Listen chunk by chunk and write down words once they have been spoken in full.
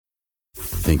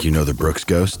Think you know the Brooks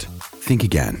Ghost? Think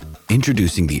again.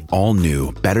 Introducing the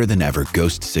all-new, better-than-ever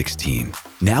Ghost 16.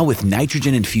 Now with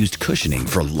nitrogen-infused cushioning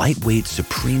for lightweight,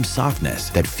 supreme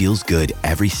softness that feels good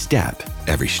every step,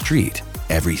 every street,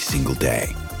 every single day.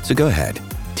 So go ahead,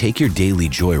 take your daily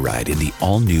joyride in the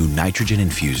all-new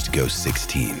nitrogen-infused Ghost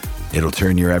 16. It'll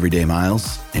turn your everyday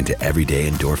miles into everyday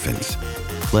endorphins.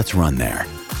 Let's run there.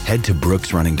 Head to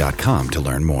brooksrunning.com to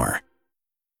learn more.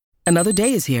 Another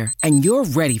day is here, and you're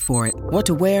ready for it. What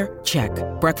to wear? Check.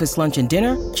 Breakfast, lunch, and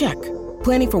dinner? Check.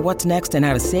 Planning for what's next and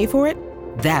how to save for it?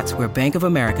 That's where Bank of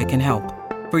America can help.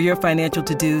 For your financial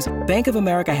to-dos, Bank of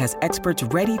America has experts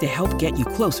ready to help get you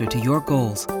closer to your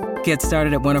goals. Get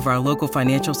started at one of our local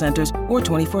financial centers or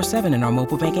 24/7 in our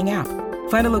mobile banking app.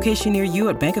 Find a location near you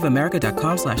at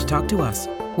bankofamerica.com/talktous.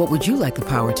 What would you like the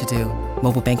power to do?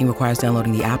 Mobile banking requires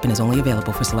downloading the app and is only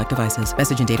available for select devices.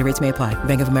 Message and data rates may apply.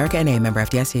 Bank of America N.A., member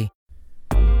FDIC.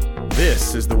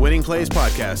 This is the Winning Plays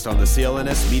Podcast on the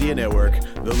CLNS Media Network,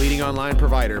 the leading online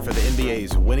provider for the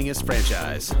NBA's winningest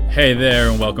franchise. Hey there,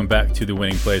 and welcome back to the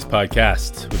Winning Plays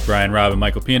Podcast with Brian Robb and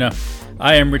Michael Pina.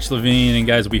 I am Rich Levine, and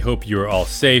guys, we hope you are all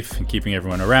safe and keeping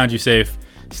everyone around you safe,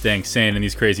 staying sane in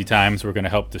these crazy times. We're going to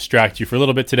help distract you for a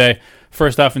little bit today.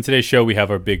 First off, in today's show, we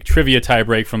have our big trivia tie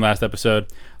break from last episode.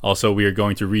 Also, we are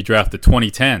going to redraft the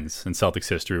 2010s in Celtics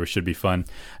history, which should be fun.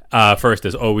 First,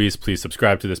 as always, please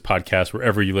subscribe to this podcast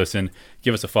wherever you listen.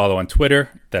 Give us a follow on Twitter.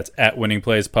 That's at Winning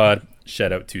Plays Pod.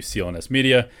 Shout out to CLNS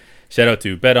Media. Shout out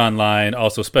to Bet Online.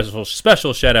 Also,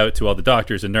 special shout out to all the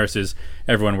doctors and nurses,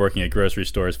 everyone working at grocery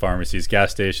stores, pharmacies,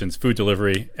 gas stations, food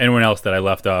delivery, anyone else that I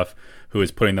left off who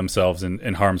is putting themselves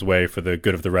in harm's way for the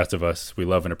good of the rest of us. We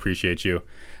love and appreciate you.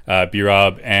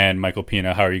 B-Rob and Michael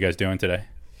Pina, how are you guys doing today?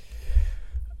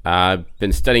 I've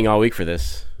been studying all week for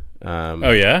this.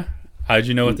 Oh, yeah? How did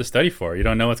you know what to study for? You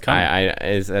don't know what's coming.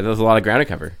 There's a lot of ground to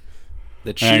cover.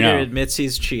 The cheater admits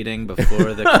he's cheating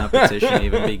before the competition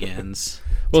even begins.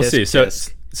 We'll tisk, see.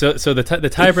 tisk. So the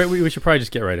tiebreaker, we should probably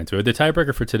just get right into it. The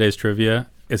tiebreaker for today's trivia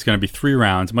is going to be 3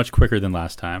 rounds, much quicker than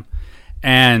last time.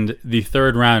 And the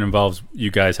third round involves you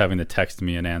guys having to text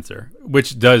me an answer,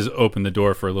 which does open the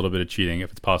door for a little bit of cheating if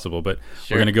it's possible. But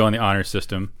We're going to go on the honor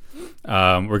system.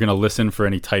 We're going to listen for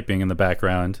any typing in the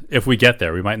background. If we get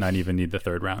there, we might not even need the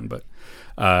third round. But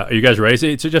are you guys ready?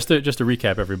 So just to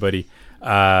recap, everybody,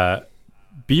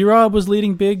 B-Rob was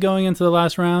leading big going into the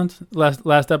last round,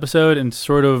 last episode, and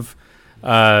sort of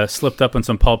slipped up on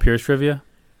some Paul Pierce trivia.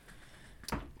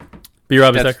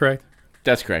 B-Rob, is that correct?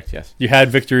 That's correct, yes. You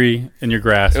had victory in your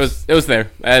grasp. It was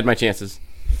there. I had my chances.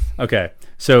 Okay,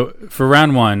 so for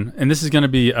round 1, and this is going to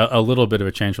be a little bit of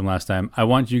a change from last time, I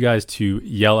want you guys to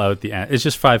yell out the answer. It's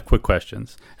just 5 quick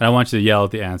questions, and I want you to yell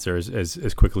out the answers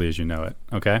as quickly as you know it,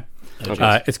 okay?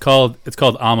 It's called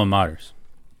Alma Maters.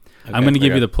 Okay, I'm going to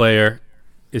give you the player.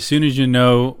 As soon as you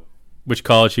know which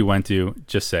college he went to,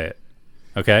 just say it.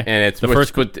 Okay, and it's the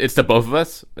both of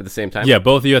us at the same time. Yeah,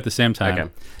 both of you at the same time. Okay,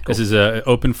 cool. This is an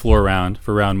open floor round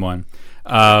for round 1,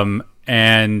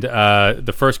 and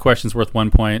the first question's worth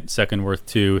 1 point, second worth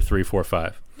 2, 3, 4,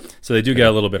 5. So they do get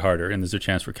a little bit harder, and there's a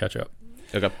chance for catch up.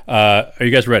 Okay, are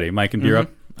you guys ready, Mike and B-Rob?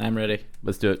 I'm ready.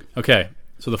 Let's do it. Okay,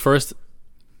 so the first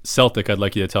Celtic, I'd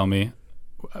like you to tell me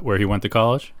where he went to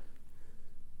college.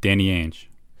 Danny Ainge.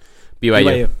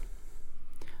 BYU.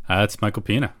 That's Michael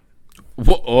Pina.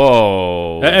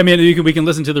 Whoa! I mean, we can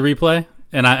listen to the replay,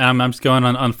 and I'm just going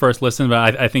on first listen,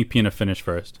 but I think Pina finished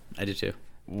first. I do too.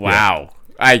 Wow!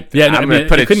 Yeah. I'm going to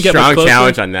put a strong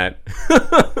challenge on that.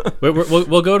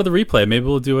 We'll go to the replay. Maybe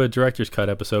we'll do a director's cut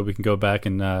episode. We can go back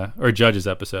and or judge's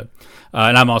episode,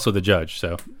 and I'm also the judge,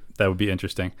 so that would be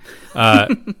interesting.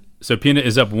 So Pina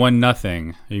is up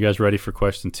 1-0. Are you guys ready for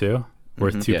question 2?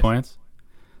 Worth 2 points.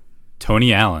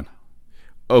 Tony Allen.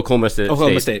 Oklahoma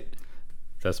State.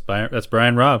 That's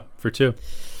Brian Robb for 2.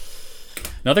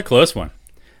 Another close one.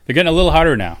 They're getting a little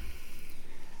harder now.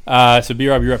 So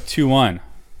B-Rob, you're up 2-1.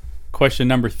 Question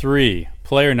number 3.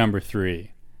 Player number 3.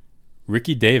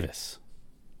 Ricky Davis.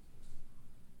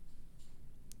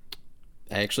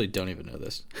 I actually don't even know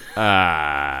this.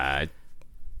 I'm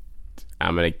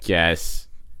gonna guess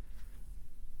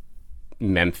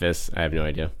Memphis. I have no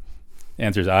idea.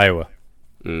 Answer is Iowa.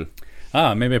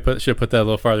 Maybe I should have put that a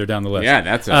little farther down the list. Yeah,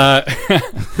 that's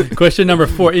question number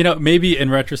 4. Maybe in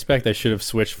retrospect, I should have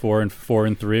switched 4 and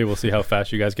 3. We'll see how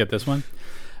fast you guys get this one.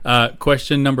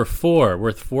 Question number 4,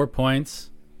 worth 4 points.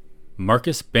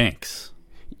 Marcus Banks.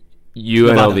 UNLV.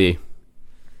 Nevada.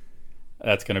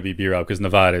 That's going to be B-Rob because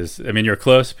Nevada is. I mean, you're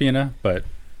close, Pina, but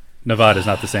Nevada is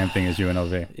not the same thing as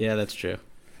UNLV. Yeah, that's true.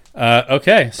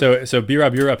 Okay, so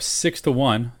B-Rob, you're up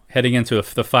 6-1, heading into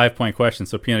the 5-point question.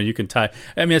 So, Pino, you can tie.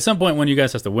 I mean, at some point when you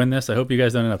guys have to win this, I hope you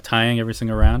guys don't end up tying every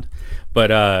single round.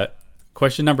 But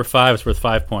question number 5 is worth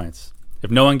 5 points.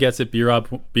 If no one gets it,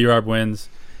 B-Rob wins.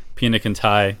 Pino can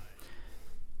tie.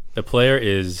 The player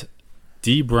is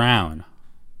D. Brown.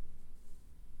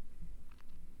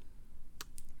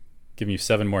 Giving you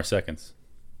 7 more seconds.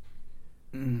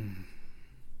 I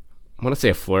want to say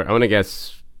I want to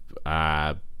guess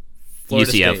Florida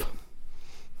UCF. State.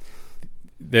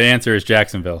 The answer is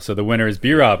Jacksonville. So the winner is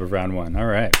B-Rob of round 1. All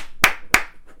right.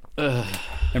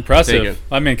 Impressive.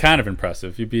 I mean, kind of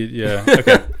impressive. You beat, yeah.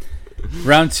 Okay.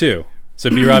 Round 2. So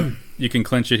B-Rob, you can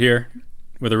clinch it here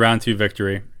with a round 2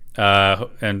 victory.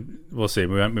 And we'll see.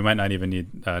 We might not even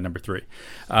need number 3.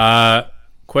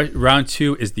 Round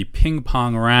 2 is the ping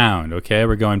pong round. Okay,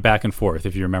 we're going back and forth.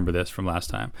 If you remember this from last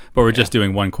time, but we're just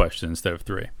doing 1 question instead of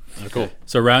 3. Okay. Cool.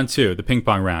 So round 2, the ping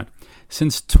pong round.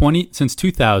 Since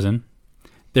 2000,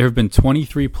 there have been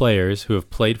 23 players who have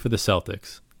played for the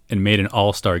Celtics and made an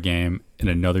All-Star game in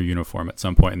another uniform at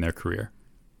some point in their career.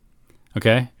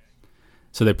 Okay,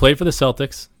 so they played for the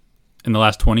Celtics in the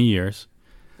last 20 years,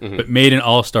 but made an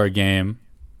All-Star game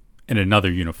in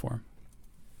another uniform.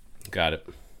 Got it.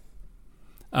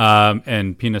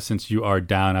 And Pina, since you are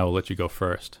down, I will let you go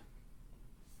first.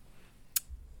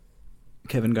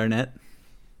 Kevin Garnett.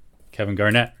 Kevin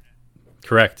Garnett.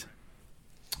 Correct.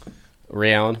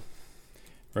 Ray Allen.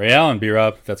 Ray Allen,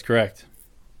 B-Rob. That's correct.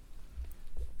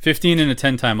 15 and a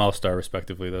 10-time All-Star,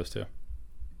 respectively, those two.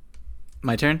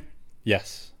 My turn?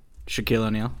 Yes. Shaquille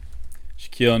O'Neal.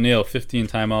 Shaquille O'Neal,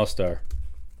 15-time All-Star.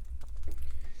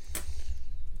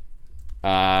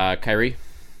 Kyrie.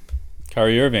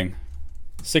 Kyrie Irving,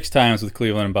 6 times with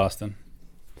Cleveland and Boston.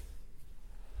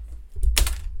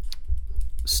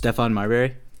 Stephon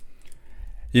Marbury.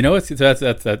 You know,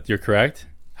 that's you're correct.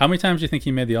 How many times do you think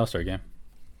he made the All-Star game?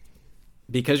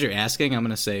 Because you're asking, I'm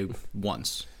going to say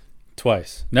once.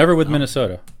 Twice. Never with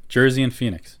Minnesota. Jersey and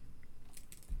Phoenix.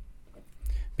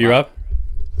 B-Rob?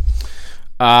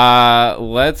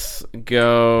 Let's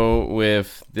go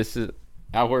with, this is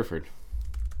Al Horford.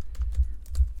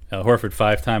 Al Horford,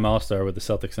 5-time All-Star with the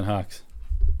Celtics and Hawks.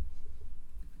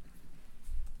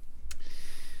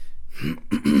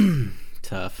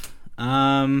 Tough.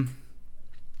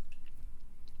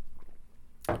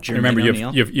 Remember,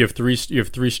 you have three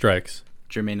strikes.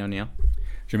 Jermaine O'Neal.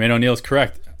 Jermaine O'Neal is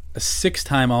correct. A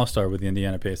 6-time All-Star with the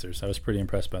Indiana Pacers. I was pretty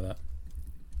impressed by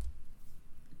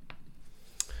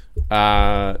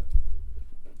that.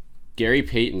 Gary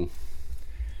Payton.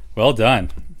 Well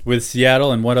done. With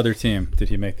Seattle, and what other team did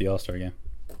he make the All-Star game?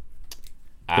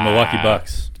 The Milwaukee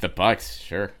Bucks. The Bucks,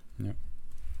 sure. Yep.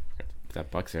 That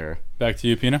Bucks era. Back to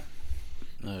you, Pina.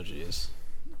 Oh, jeez.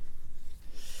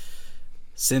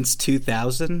 Since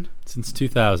 2000? Since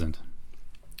 2000.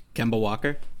 Kemba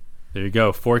Walker. There you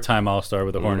go. 4-time All-Star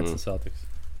with the Hornets and Celtics.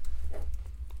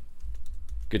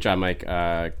 Good job, Mike.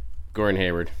 Gordon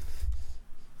Hayward.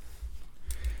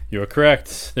 You are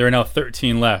correct. There are now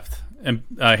 13 left. And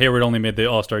Hayward only made the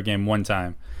All-Star game 1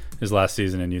 time his last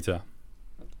season in Utah.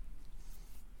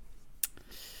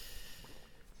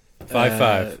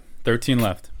 5-5. 13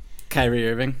 left. Kyrie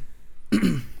Irving.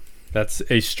 That's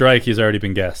a strike. He's already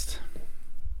been guessed.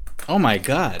 Oh, my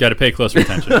God. Got to pay closer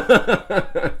attention.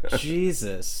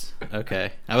 Jesus.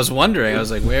 Okay. I was wondering. I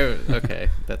was like, where? Okay.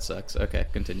 That sucks. Okay.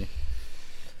 Continue.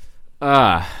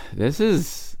 This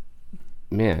is,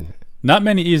 man. Not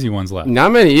many easy ones left.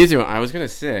 Not many easy ones. I was going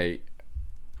to say,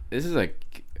 this is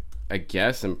a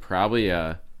guess and probably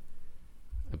a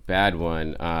bad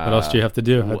one. What else do you have to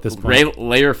do at this point?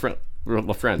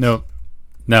 LaFrentz.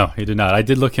 No, he did not. I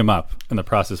did look him up in the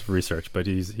process of research, but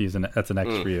that's an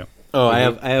X for you. Oh, I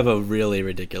have a really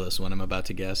ridiculous one I'm about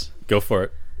to guess. Go for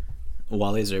it.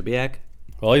 Wally Szczerbiak.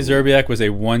 Wally Szczerbiak was a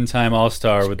 1-time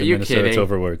All-Star with the Minnesota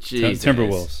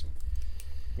Timberwolves.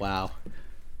 Wow.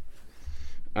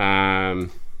 All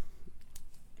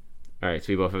right, so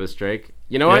we both have a strike.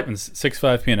 You know what?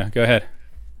 6-5 Pina. Go ahead.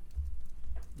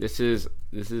 This is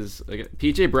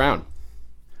PJ Brown.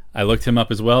 I looked him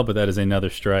up as well, but that is another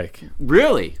strike.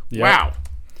 Really? Yep. Wow.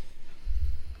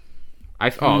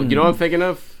 You know what I'm thinking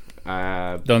of?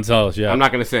 Don't tell us. Yeah. I'm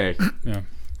not gonna say. Yeah.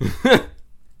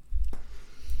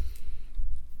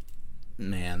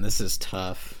 Man, this is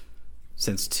tough.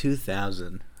 Since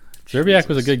 2000. Szczerbiak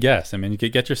was a good guess. I mean, you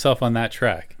could get yourself on that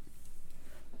track.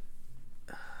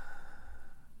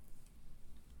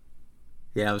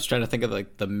 Yeah, I was trying to think of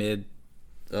like the mid.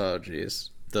 Oh, jeez,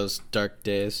 those dark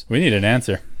days. We need an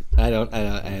answer. I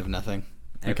have nothing.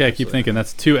 Okay, keep thinking.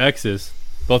 That's 2 X's.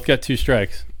 Both got 2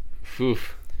 strikes.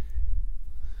 Oof.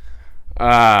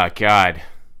 God.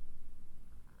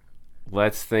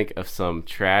 let's think of some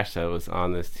trash that was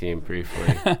on this team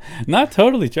briefly. Not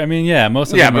totally. I mean, yeah,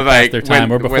 most of them were past their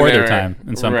time or before their time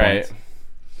in some points.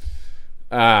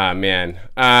 Ah, man.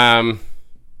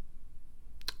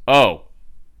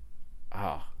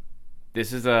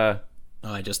 This is a...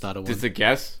 Oh, I just thought of one. This is a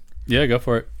guess? Yeah, go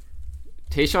for it.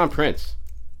 Tayshaun Prince.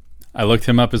 I looked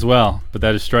him up as well, but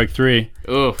that is strike 3.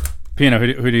 Oof. Pino,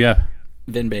 who do you have?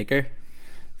 Vin Baker.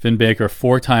 Vin Baker,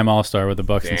 4-time All-Star with the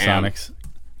Bucks and Sonics.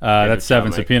 That's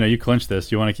 7. So Pino, you clinched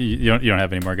this. You don't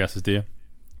have any more guesses, do you?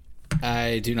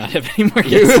 I do not have any more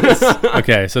guesses.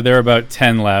 Okay, so there are about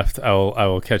 10 left. I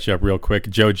will catch you up real quick.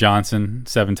 Joe Johnson,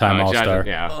 7-time All-Star.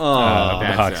 Yeah.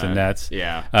 The Hawks and Nets.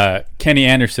 Yeah. Kenny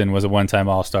Anderson was a 1-time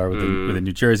All-Star with the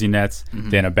New Jersey Nets.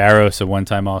 Dana Barros, a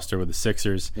 1-time All-Star with the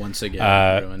Sixers. Once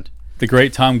again, ruined. The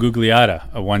great Tom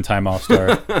Gugliotta, a 1-time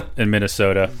All-Star in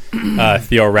Minnesota.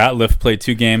 Theo Ratliff played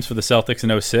 2 games for the Celtics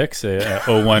in 06, a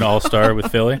 01 All-Star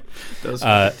with Philly.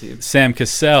 Sam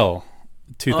Cassell,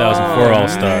 2004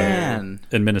 All-Star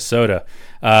in Minnesota.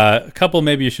 A couple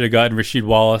maybe you should have gotten. Rasheed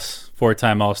Wallace,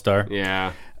 4-time All-Star.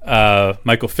 Yeah.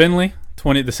 Michael Finley, the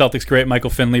Celtics great. Michael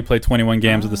Finley played 21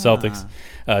 games with the Celtics,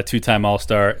 2-time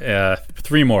All-Star.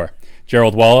 3 more.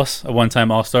 Gerald Wallace, a 1-time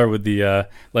All-Star with the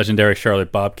legendary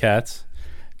Charlotte Bobcats.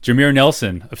 Jameer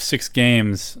Nelson of 6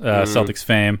 games, Celtics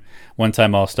fame,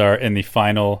 1-time All-Star. And the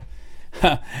final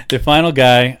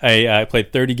guy, I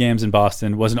played 30 games in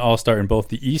Boston, was an All-Star in both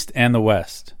the East and the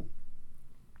West.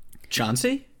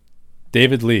 Chauncey?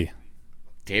 David Lee.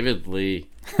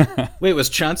 Wait, was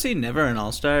Chauncey never an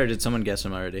All-Star, or did someone guess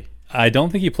him already? I don't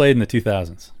think he played in the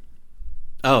 2000s.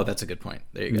 Oh, that's a good point.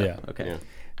 There you go. Yeah. Okay. Yeah.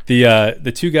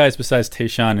 The 2 guys besides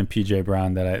Tayshaun and PJ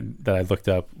Brown that I looked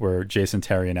up were Jason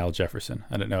Terry and Al Jefferson.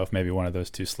 I don't know if maybe one of those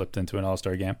 2 slipped into an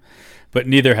All-Star game, but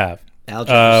neither have. Al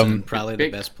Jefferson, probably the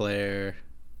best player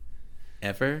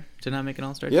ever to not make an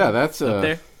All-Star team. Yeah, that's up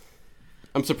there.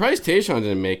 I'm surprised Tayshaun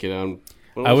didn't make it on.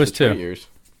 I was too. Years,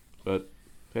 but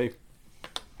hey,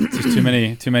 it's just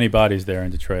too many bodies there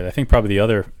in Detroit. I think probably the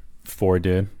other 4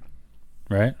 did,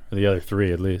 right? Or the other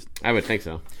 3 at least. I would think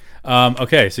so.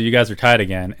 Okay, so you guys are tied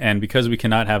again, and because we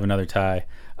cannot have another tie,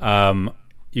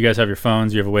 you guys have your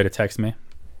phones. You have a way to text me.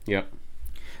 Yep.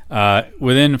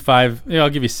 Within 5,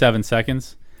 I'll give you 7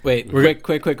 seconds. Wait, quick.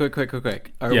 Are we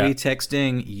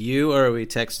texting you, or are we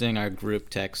texting our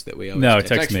group text that we always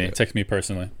text me. Text me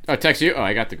personally. Oh, text you? Oh,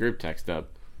 I got the group text up.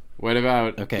 What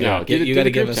about... Okay, no, you got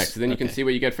to give us... text, then you can see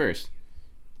what you get first.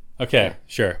 Okay,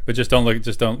 sure. But just don't look.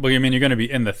 Well, I mean, you're going to be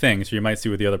in the thing, so you might see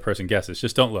what the other person guesses.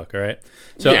 Just don't look, all right?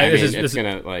 So yeah, it's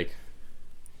going to, like...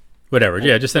 Whatever.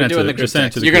 Yeah, just send it to the group.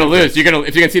 You're going to lose.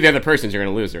 If you can see the other persons, you're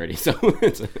going to lose already. So.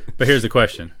 But here's the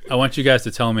question. I want you guys to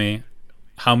tell me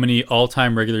how many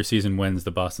all-time regular season wins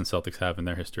the Boston Celtics have in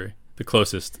their history. The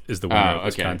closest is the winner of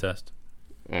this contest.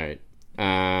 All right.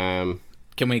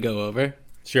 Can we go over?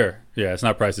 Sure. Yeah, it's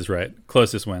not Price is Right.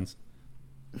 Closest wins.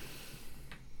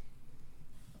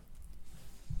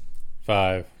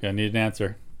 5. I need an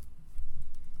answer.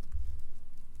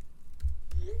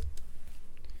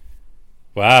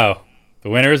 Wow. The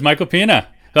winner is Michael Pina.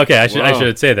 Okay, I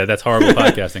should say that. That's horrible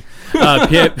podcasting.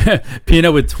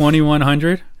 Pina with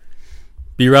 2,100.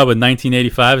 B-Rob with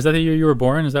 1985. Is that the year you were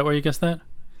born? Is that why you guessed that?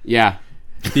 Yeah.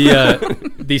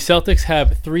 The Celtics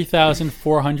have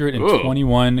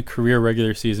 3,421 career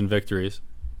regular season victories.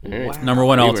 Wow. Number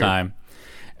 1 all time.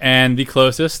 And the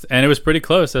closest, and it was pretty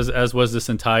close, as was this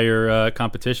entire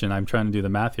competition. I'm trying to do the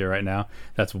math here right now.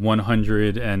 That's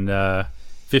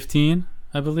 115,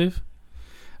 I believe.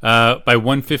 By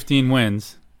 115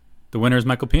 wins, the winner is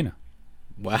Michael Pina.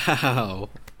 Wow.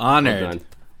 Honored.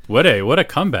 Well What a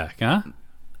comeback, huh?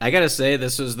 I gotta say,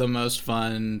 this was the most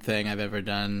fun thing I've ever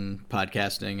done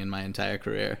podcasting in my entire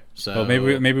career. So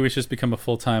maybe we should just become a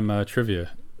full-time trivia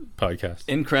podcast.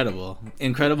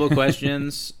 Incredible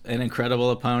questions, an incredible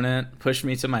opponent, pushed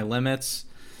me to my limits.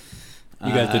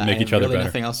 You guys did make each other really better.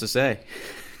 Nothing else to say.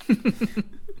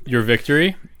 Your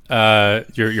victory,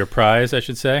 your prize, I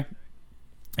should say,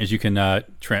 is you can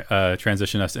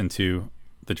transition us into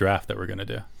the draft that we're going to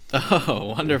do.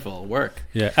 Oh, wonderful work.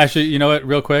 Yeah, actually, you know what?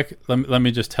 Real quick, let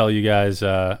me just tell you guys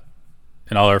and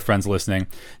all our friends listening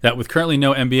that with currently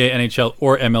no NBA, NHL,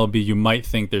 or MLB, you might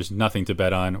think there's nothing to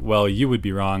bet on. Well, you would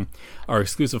be wrong. Our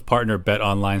exclusive partner, Bet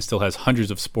Online, still has hundreds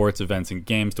of sports events and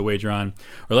games to wager on,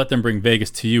 or let them bring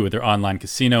Vegas to you with their online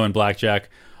casino and blackjack.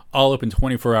 all open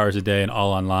 24 hours a day and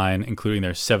all online, including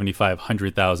their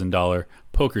 $7,500,000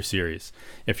 poker series.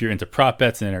 If you're into prop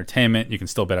bets and entertainment, you can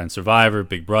still bet on Survivor,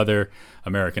 Big Brother,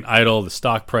 American Idol, the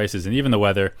stock prices, and even the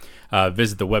weather.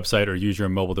 Visit the website or use your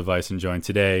mobile device and join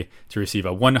today to receive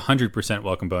a 100%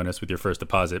 welcome bonus with your first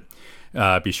deposit.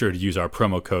 Be sure to use our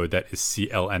promo code that is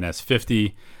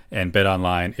CLNS50, and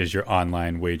BetOnline is your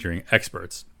online wagering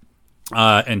experts.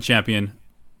 And champion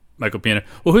Michael Pina.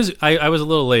 Well, I was a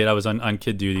little late. I was on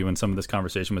kid duty when some of this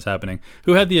conversation was happening.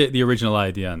 Who had the original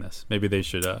idea on this? Maybe they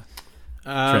should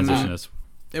transition us.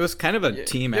 It was kind of a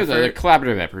team It was effort. a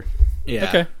collaborative effort. Yeah.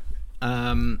 Okay.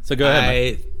 So go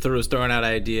ahead. I was throwing out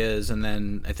ideas, and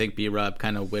then I think B-Rob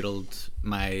kind of whittled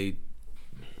my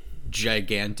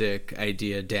gigantic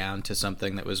idea down to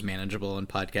something that was manageable in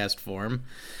podcast form.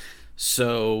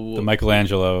 So The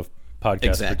Michelangelo of podcast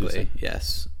exactly, producing.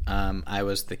 yes. I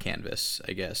was the canvas,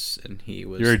 I guess, and he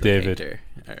was You're the David. painter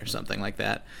or something like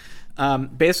that.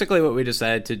 Basically, what we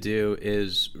decided to do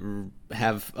is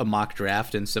have a mock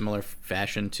draft in similar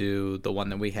fashion to the one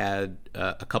that we had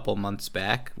a couple months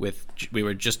back. We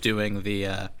were just doing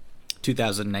the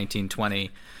 2019-20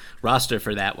 roster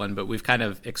for that one, but we've kind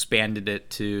of expanded it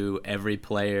to every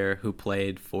player who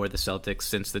played for the Celtics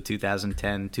since the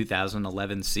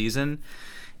 2010-2011 season.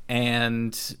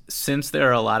 And since there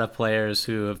are a lot of players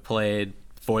who have played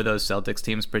for those Celtics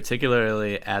teams,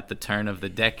 particularly at the turn of the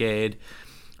decade,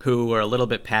 who were a little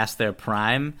bit past their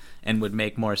prime and would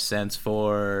make more sense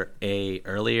for a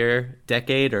earlier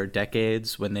decade or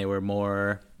decades when they were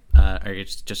more or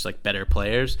just like better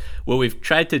players, what we've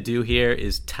tried to do here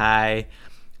is tie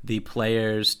the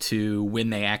players to when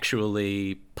they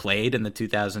actually played in the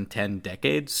 2010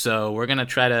 decade. So we're going to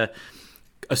try to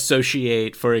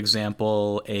associate, for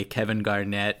example, a Kevin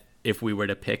Garnett, if we were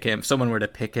to pick him, if someone were to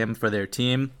pick him for their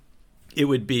team, it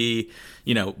would be,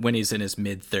 when he's in his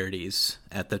mid-30s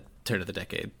at the turn of the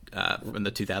decade, from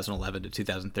the 2011 to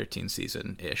 2013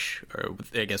 season-ish, or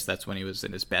I guess that's when he was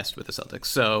in his best with the Celtics.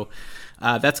 So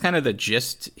that's kind of the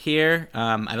gist here.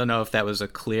 I don't know if that was a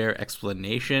clear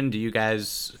explanation. Do you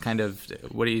guys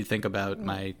what do you think about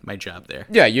my job there?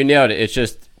 Yeah, you nailed it. It's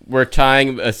just we're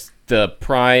tying the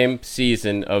prime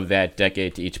season of that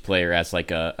decade to each player as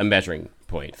like a measuring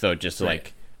point. So just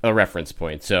like a reference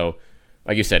point. So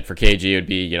like you said, for KG, it would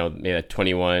be, maybe a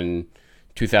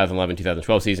 2011,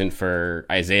 2012 season. For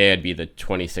Isaiah, it'd be the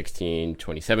 2016,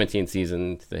 2017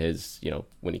 season, his,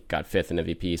 when he got fifth in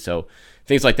MVP. So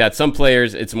things like that. Some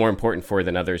players it's more important for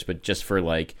than others, but just for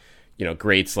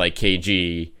greats like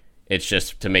KG, it's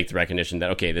just to make the recognition that,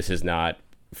 okay, this is not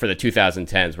for the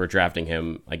 2010s. We're drafting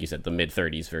him, like you said, the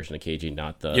mid-30s version of KG,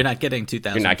 not the... You're not getting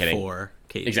 2004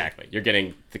 KG. Exactly. You're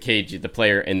getting the KG, the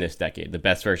player in this decade, the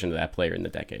best version of that player in the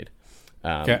decade.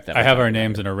 Okay. I have our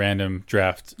names in a random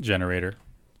draft generator.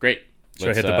 Great. Should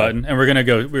I hit the button? And we're gonna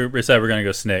go. We said we're gonna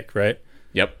go snake, right?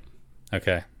 Yep.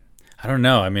 Okay. I don't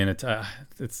know. I mean, it's.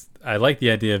 I like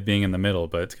the idea of being in the middle,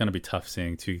 but it's gonna be tough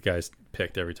seeing two guys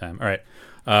picked every time. All right.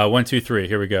 1, 2, 3.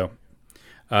 Here we go.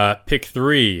 Pick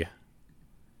 3.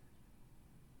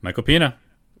 Michael Pina.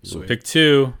 Sweet. Pick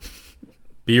 2.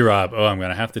 B-Rob. Oh, I'm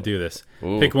gonna have to do this.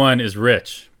 Ooh. Pick 1 is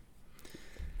Rich.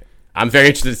 I'm very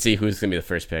interested to see who's gonna be the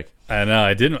first pick. I know.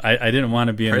 I didn't want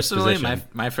to be in this Personally, position.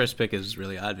 my first pick is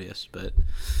really obvious, but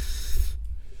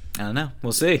I don't know.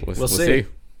 We'll see. We'll see.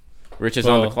 Rich is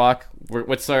on the clock. We're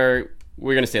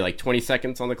gonna say like 20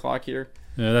 seconds on the clock here.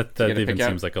 Yeah, that even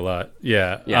seems like a lot.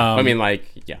 Yeah. Yeah.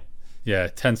 Yeah,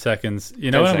 10 seconds.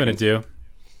 You know what I'm going to do?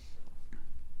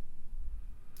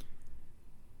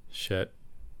 Shit.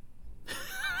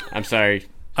 I'm sorry.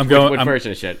 I'm going. What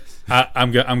version of shit?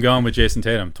 I'm going with Jason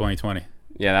Tatum, 2020.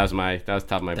 Yeah, that was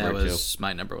top of my board too. That was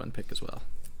my number one pick as well.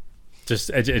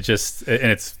 And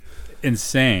it's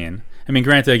insane. I mean,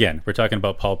 granted, again, we're talking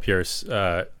about Paul Pierce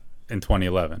in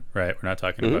 2011, right? We're not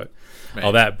talking about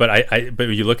all that. But but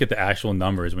when you look at the actual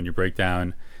numbers, when you break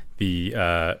down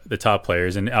the top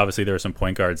players, and obviously there were some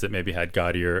point guards that maybe had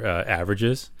gaudier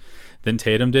averages than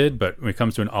Tatum did. But when it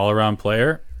comes to an all-around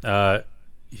player,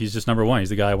 he's just number one. He's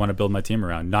the guy I want to build my team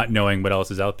around, not knowing what else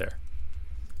is out there.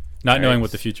 Not knowing what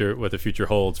the future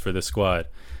holds for this squad.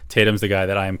 Tatum's the guy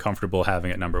that I am comfortable having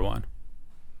at number one.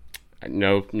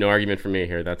 No argument for me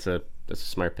here. That's a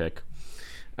smart pick.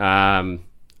 All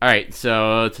right,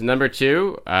 so to number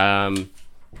 2. I'm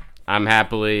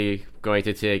happily going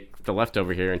to take the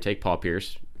leftover here and take Paul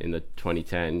Pierce in the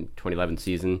 2010-2011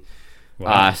 season.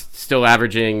 Wow. Still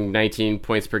averaging 19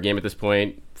 points per game at this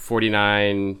point,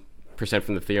 49%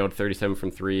 from the field, 37 from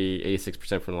 3,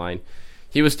 86% from the line.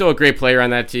 He was still a great player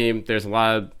on that team. There's a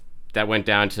lot that went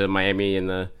down to Miami in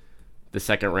the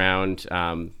second round.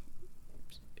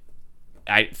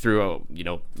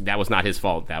 that was not his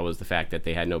fault. That was the fact that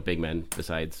they had no big men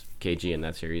besides KG in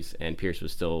that series, and Pierce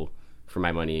was still, for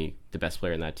my money, the best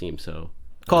player in that team. So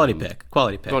quality pick.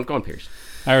 Going Pierce.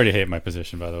 I already hate my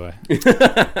position, by the way.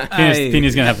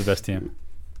 Pina's gonna have the best team.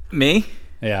 Me?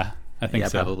 Yeah, I think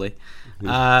so. Yeah, probably.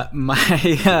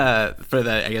 My for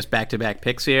the, I guess, back-to-back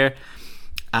picks here,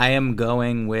 I am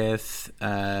going with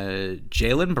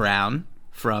Jaylen Brown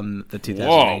from the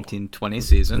 2019-20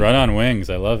 season. Run on wings.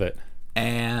 I love it.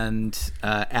 And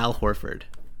Al Horford.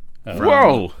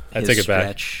 Whoa! I take it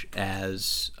back.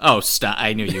 Stop!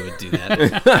 I knew you would do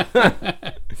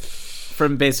that.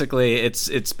 From basically,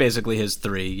 it's basically his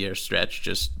 3-year stretch,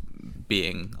 just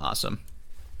being awesome.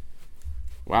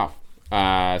 Wow.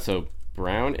 So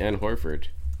Brown and Horford,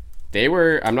 they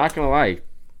were. I'm not gonna lie.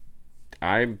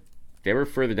 They were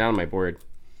further down my board,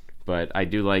 but I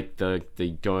do like the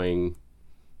going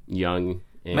young.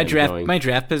 And my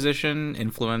draft position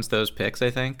influenced those picks, I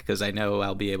think, because I know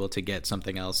I'll be able to get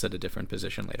something else at a different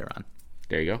position later on.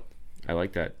 There you go. I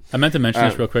like that. I meant to mention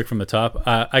this real quick from the top.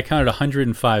 I counted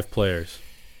 105 players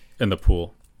in the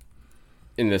pool.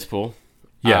 In this pool?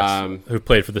 Yes, who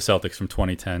played for the Celtics from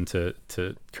 2010 to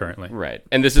currently. Right.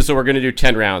 And this is, so we're going to do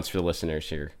 10 rounds for the listeners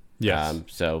here. Yes.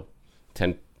 So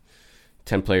 10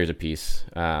 players apiece.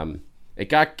 It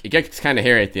gets kind of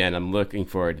hairy at the end. I'm looking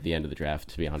forward to the end of the draft,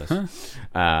 to be honest.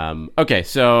 Huh. Okay,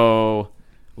 so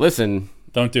listen.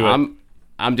 Don't do it.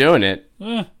 I'm doing it.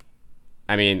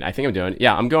 I mean, I think I'm doing it.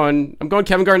 Yeah, I'm going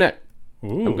Kevin Garnett.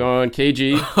 Ooh. I'm going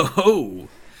KG. Oh.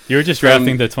 You were just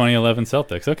drafting the 2011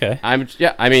 Celtics. Okay. I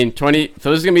mean, so this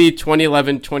is going to be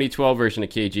 2011, 2012 version of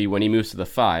KG when he moves to the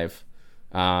 5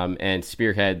 and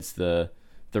spearheads the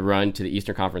run to the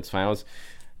Eastern Conference Finals.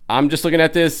 I'm just looking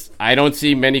at this. I don't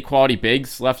see many quality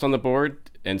bigs left on the board,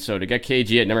 and so to get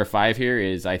KG at number 5 here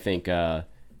is, I think,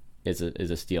 is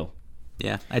a steal.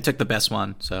 Yeah, I took the best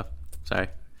one, so sorry.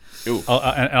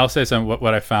 I'll say something.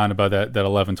 What I found about that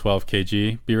 11-12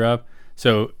 KG B-Rob.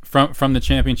 So from the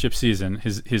championship season,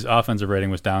 his offensive rating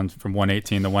was down from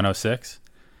 118 to 106,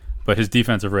 but his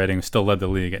defensive rating still led the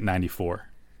league at 94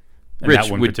 in that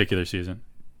one particular season.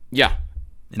 Yeah,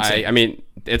 I mean,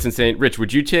 it's insane. Rich,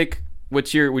 would you take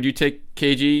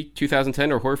KG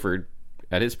 2010 or Horford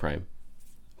at his prime?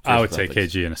 I would take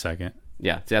KG in a second.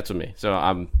 Yeah, that's with me.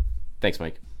 So thanks,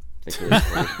 Mike.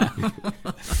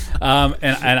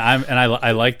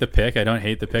 I like the pick. I don't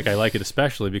hate the pick. I like it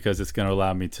especially because it's going to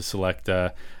allow me to select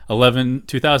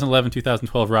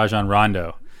 2011-2012 Rajon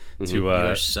Rondo. You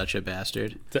are such a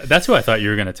bastard. That's who I thought you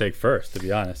were going to take first, to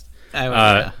be honest.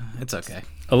 Yeah, it's okay.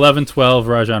 11-12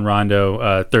 Rajon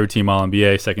Rondo, third team All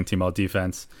NBA, second team All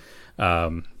Defense.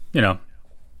 Doing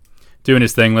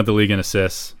his thing, led the league in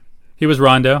assists. He was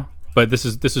Rondo. But this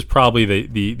is probably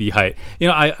the height.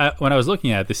 I when I was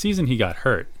looking at it, the season he got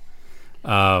hurt,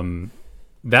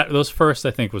 those first,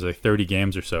 I think, was like 30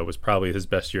 games or so was probably his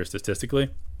best year statistically.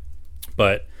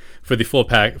 But for the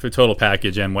for total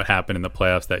package and what happened in the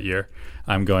playoffs that year,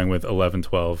 I'm going with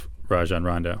 11-12 Rajon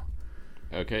Rondo.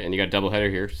 Okay, and you got a doubleheader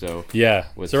here, so yeah.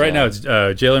 So right now it's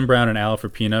Jaylen Brown and Al for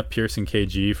Pina, Pierce and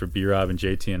KG for B-Rob, and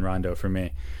JT and Rondo for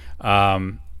me.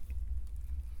 And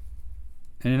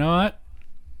you know what?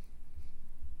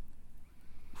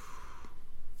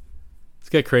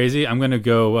 Get crazy. I'm gonna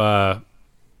go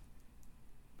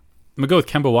with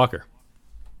Kemba Walker.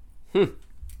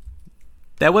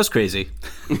 That was crazy.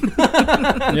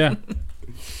 Yeah.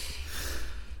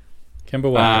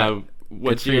 Kemba Walker.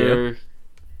 What's your?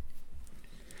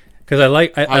 Because I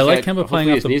like Kemba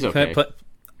playing off the. Okay.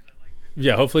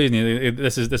 Yeah, hopefully his knee.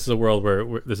 This is a world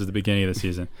where this is the beginning of the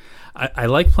season. I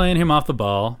like playing him off the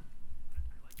ball.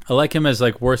 I like him as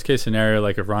like worst case scenario.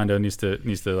 Like if Rondo needs to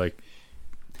like.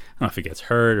 I don't know if he gets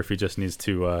hurt or if he just needs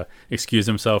to excuse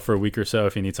himself for a week or so.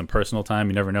 If he needs some personal time,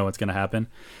 you never know what's going to happen.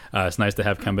 It's nice to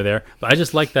have Kemba there, but I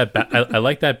just like that. I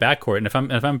like that backcourt. And if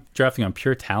I'm drafting on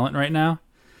pure talent right now,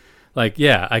 like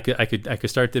I could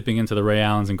start dipping into the Ray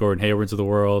Allens and Gordon Haywards of the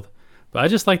world. But I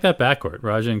just like that backcourt,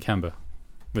 Raja and Kemba,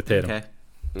 with Tatum. Okay,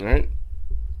 all right,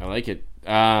 I like it.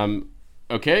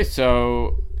 Okay,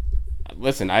 so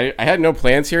listen, I had no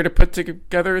plans here to put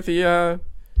together the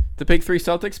big 3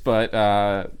 Celtics,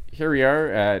 but here we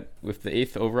are with the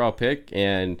 8th overall pick,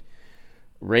 and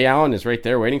Ray Allen is right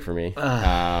there waiting for me.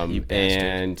 You bastard.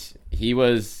 And he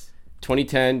was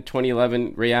 2010,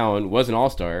 2011. Ray Allen was an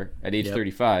all-star at age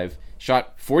 35,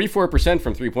 shot 44%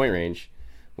 from three-point range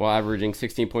while averaging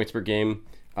 16 points per game.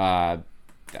 I'm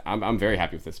very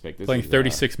happy with this pick. Playing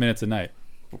 36 minutes a night.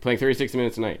 Playing 36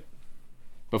 minutes a night.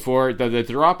 Before the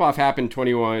drop-off happened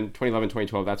 2011,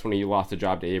 2012, that's when he lost the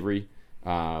job to Avery.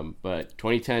 But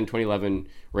 2010, 2011,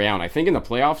 Ray Allen, I think in the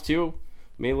playoffs too,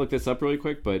 may look this up really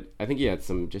quick, but I think he had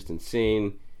some just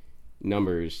insane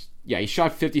numbers. Yeah, he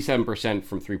shot 57%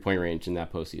 from 3-point range in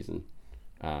that postseason,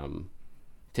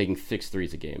 taking 6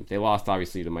 threes a game. They lost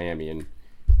obviously to Miami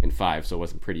in 5, so it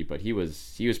wasn't pretty, but he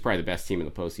was probably the best team in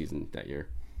the postseason that year.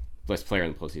 Best player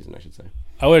in the postseason, I should say.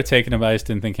 I would have taken him, but I just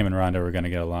didn't think him and Rondo were going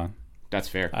to get along. That's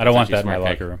fair. I don't want That's that in my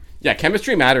actually a smart locker room. Yeah,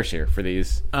 chemistry matters here for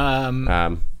these.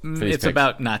 For these It's picks.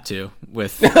 about not to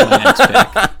with my next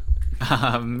pick.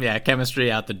 Yeah,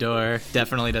 chemistry out the door.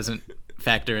 Definitely doesn't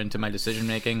factor into my decision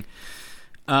making.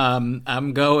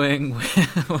 I'm going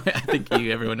with, I think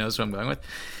everyone knows who I'm going with.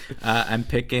 I'm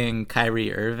picking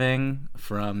Kyrie Irving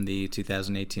from the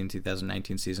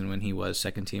 2018-2019 season when he was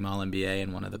second-team All-NBA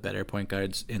and one of the better point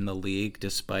guards in the league,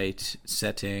 despite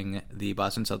setting the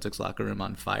Boston Celtics locker room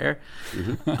on fire.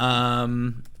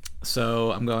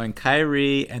 So I'm going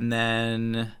Kyrie, and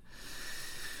then...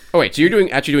 Oh, wait, so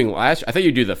you're actually doing last... I thought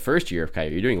you'd do the first year of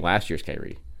Kyrie. You're doing last year's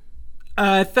Kyrie.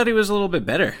 I thought he was a little bit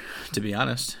better, to be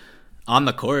honest. On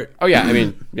the court. Oh, yeah, I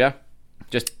mean, yeah.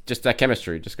 Just that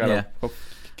chemistry. Just got to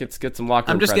get some locker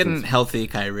room I'm just presence. getting healthy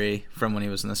Kyrie from when he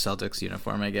was in the Celtics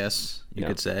uniform, I guess you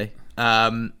could say.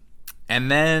 And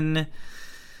then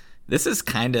this is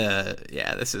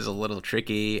this is a little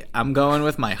tricky. I'm going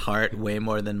with my heart way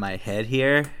more than my head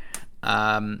here.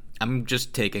 I'm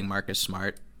just taking Marcus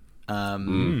Smart.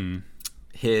 I'm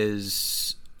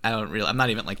not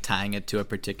even like tying it to a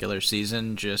particular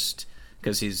season, just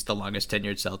because he's the longest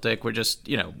tenured Celtic. We're just,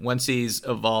 once he's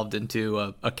evolved into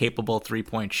a capable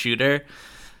 3-point shooter,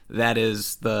 that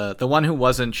is the one who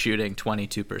wasn't shooting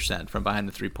 22% from behind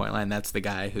the 3-point line. That's the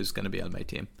guy who's going to be on my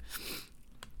team.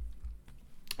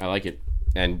 I like it.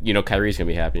 And, Kyrie's going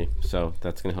to be happy, so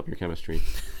that's going to help your chemistry.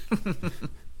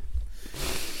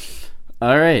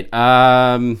 All right.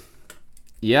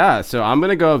 Yeah, so I'm going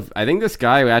to go... I think this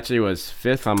guy actually was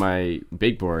 5th on my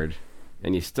big board,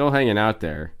 and he's still hanging out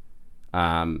there.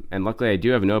 And luckily I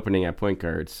do have an opening at point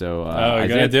guard. So you're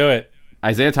going to do it.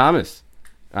 Isaiah Thomas.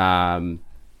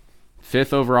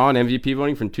 5th overall in MVP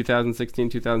voting from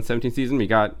 2016-2017 season. We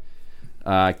got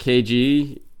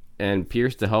KG and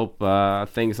Pierce to help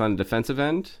things on the defensive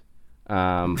end.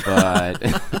 But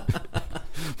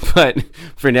but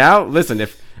for now, listen,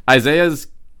 if Isaiah's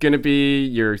going to be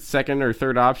your second or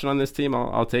third option on this team,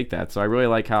 I'll take that. So I really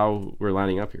like how we're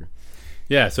lining up here.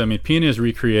 Yeah, so I mean, Pina is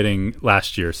recreating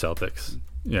last year's Celtics.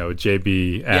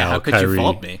 JB, Al, how could Kyrie, you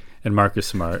fault me? and Marcus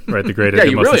Smart, right? The greatest,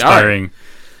 the most really inspiring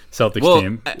Celtics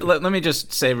team. Let me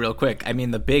just say real quick. I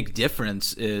mean, the big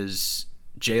difference is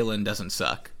Jalen doesn't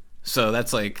suck. So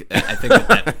that's like, I think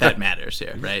that matters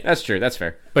here, right? That's true. That's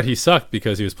fair. But he sucked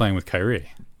because he was playing with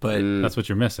Kyrie. But That's what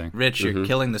you're missing. Rich, you're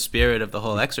killing the spirit of the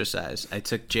whole exercise. I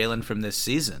took Jalen from this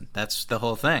season. That's the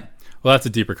whole thing. Well, that's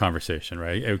a deeper conversation,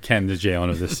 right? Can the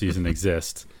Jalen of this season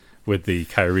exist with the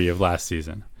Kyrie of last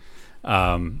season?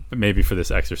 But maybe for this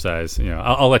exercise,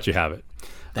 I'll let you have it.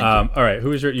 Thank you. All right,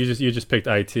 who is you just picked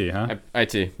IT, huh?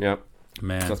 IT, yep.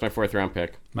 Man, So that's my 4th round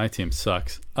pick. my team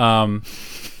sucks. And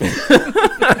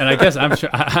I guess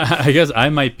I guess I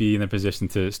might be in the position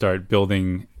to start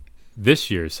building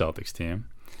this year's Celtics team.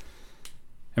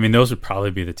 I mean, those would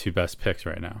probably be the 2 best picks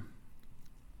right now.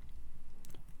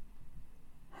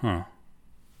 Huh.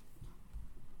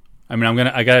 I mean,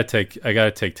 I gotta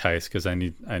take Tice because I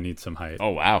need some height. Oh,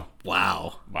 wow.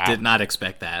 Wow. Wow. Did not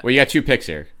expect that. Well, you got 2 picks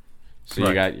here. So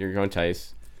Right. you're going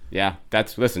Tice. Yeah,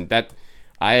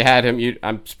 I had him.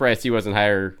 I'm surprised he wasn't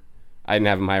higher. I didn't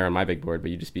have him higher on my big board,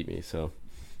 but you just beat me. So,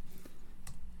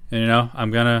 And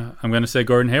I'm gonna say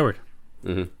Gordon Hayward.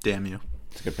 Damn you.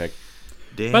 it's a good pick.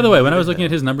 Damn By the way, when I you. was looking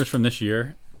at his numbers from this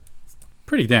year,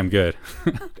 pretty damn good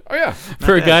Oh yeah,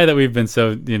 for a guy that we've been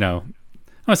so I don't want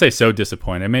to say so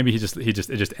disappointed. Maybe it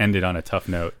just ended on a tough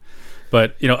note.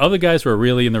 But other guys who are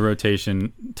really in the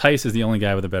rotation. Tice is the only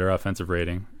guy with a better offensive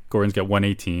rating. Gordon's got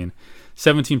 118,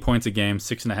 17 points a game,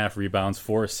 6.5 rebounds,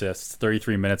 4 assists,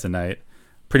 33 minutes a night,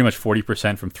 pretty much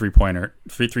 40% from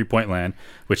three-point land,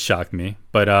 which shocked me.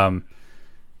 But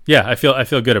yeah, I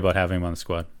feel good about having him on the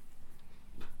squad.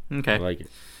 Okay. I like it.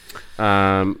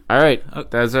 All right,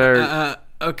 those are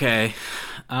Okay.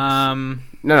 no.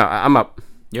 I'm up.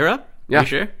 You're up? Yeah. You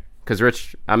sure? Because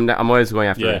Rich, I'm always going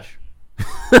after Yeah. Rich.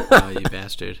 Oh, you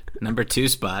bastard. Number 2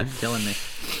 spot. Killing me.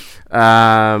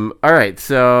 All right,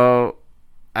 so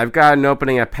I've got an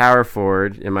opening at power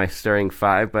forward in my starting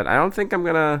 5, but I don't think I'm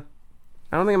gonna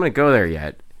go there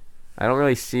yet. I don't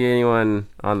really see anyone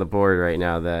on the board right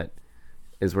now that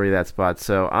is worthy of that spot.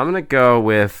 So I'm gonna go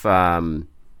with prime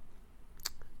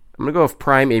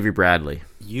Avery Bradley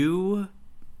You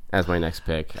as my next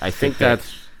pick. I think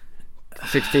that's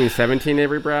 16-17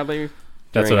 Avery Bradley.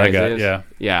 That's during what I got. Isaiah's. Yeah.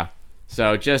 Yeah.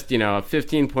 So just, a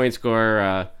 15-point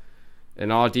scorer,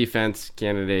 an all-defense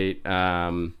candidate,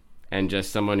 and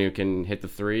just someone who can hit the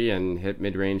three and hit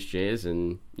mid-range J's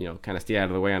and, kind of stay out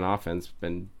of the way on offense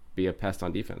and be a pest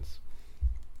on defense.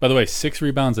 By the way, 6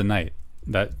 rebounds a night,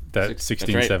 that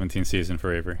 16-17 right. season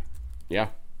for Avery. Yeah.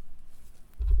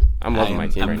 I'm loving my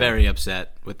team right I'm now. very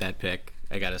upset with that pick,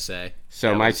 I got to say.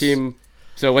 So team...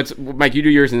 So Mike, you do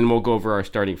yours, and then we'll go over our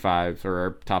starting 5 or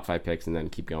our top 5 picks and then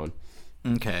keep going.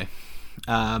 Okay.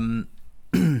 I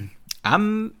didn't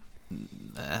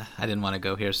want to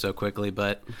go here so quickly,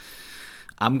 but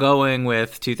I'm going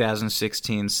with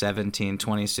 2016-17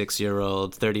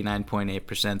 26-year-old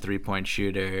 39.8% three-point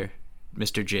shooter,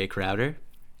 Mr. Jay Crowder.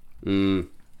 Good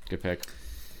pick.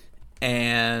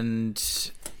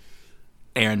 And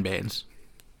Aaron Baines.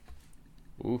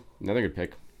 Ooh, another good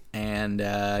pick. And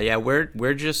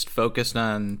we're just focused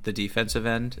on the defensive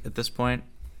end at this point,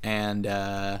 and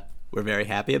we're very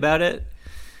happy about it.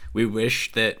 We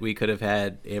wish that we could have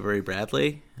had Avery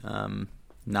Bradley.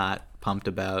 Not pumped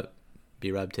about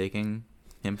B-Rob taking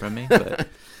him from me, but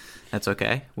that's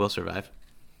okay. We'll survive.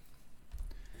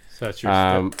 So that's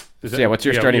your what's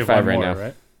your starting 5 right now?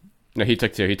 Right? No, he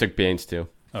took 2. He took Baines too.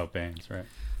 Oh, Baines, right.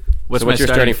 What's your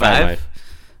starting 5, Mike?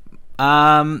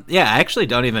 I actually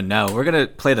don't even know. We're gonna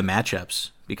play the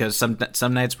matchups because some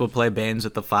nights we'll play Baines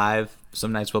at the 5,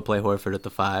 some nights we'll play Horford at the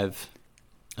 5.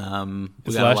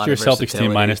 It's last year's Celtics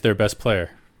team minus their best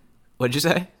player. What'd you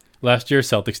say? Last year's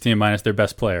Celtics team minus their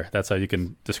best player. That's how you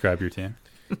can describe your team.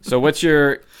 So what's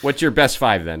your best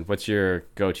 5 then? What's your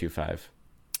go-to 5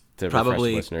 to Probably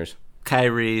refresh listeners?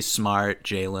 Kyrie, Smart,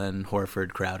 Jalen,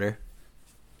 Horford, Crowder.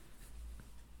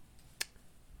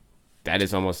 That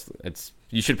is almost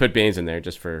you should put Baines in there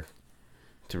just to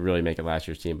really make it last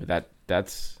year's team. But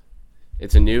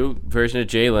it's a new version of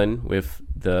Jalen with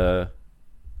the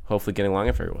hopefully getting along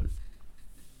with everyone.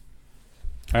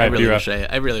 All right,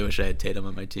 I really wish I had Tatum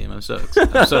on my team. I'm so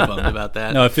bummed about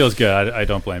that. No, it feels good. I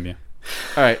don't blame you.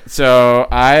 All right, so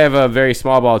I have a very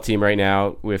small ball team right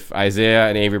now with Isaiah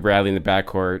and Avery Bradley in the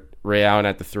backcourt, Ray Allen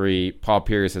at the 3, Paul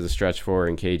Pierce as a stretch 4,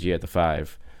 and KG at the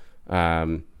 5.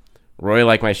 Roy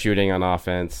liked my shooting on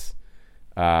offense.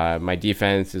 My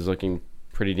defense is looking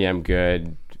pretty damn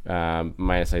good,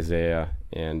 minus Isaiah,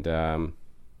 and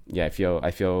I feel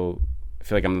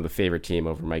like I'm the favorite team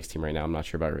over Mike's team right now. I'm not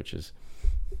sure about Rich's.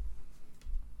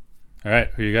 All right,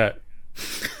 who you got?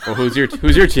 Well, who's your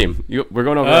team? We're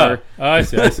going over. I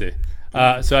see.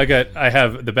 So I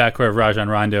have the backcourt of Rajon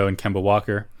Rondo and Kemba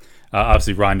Walker.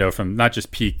 Obviously Rondo from not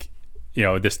just peak,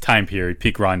 this time period,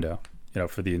 peak Rondo,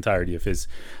 for the entirety of his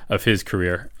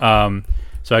career.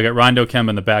 So I got Rondo, Kemba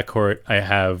in the backcourt. I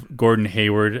have Gordon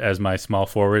Hayward as my small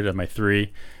forward at my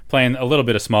 3, playing a little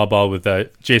bit of small ball with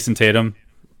Jason Tatum.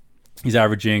 He's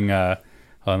averaging, let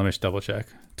me just double check.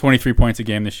 23 points a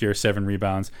game this year, 7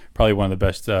 rebounds. Probably one of the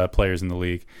best players in the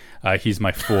league. He's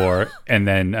my 4, and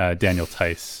then Daniel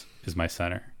Tice is my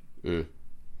center.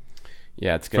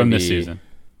 Yeah, it's going to be... From this season.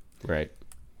 Right.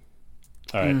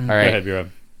 All right. All right. Go ahead, B-Rob.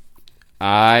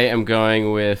 I am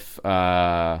going with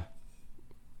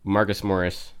Marcus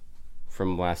Morris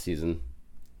from last season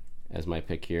as my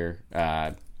pick here.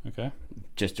 Okay.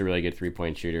 Just a really good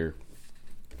 3-point shooter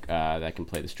that can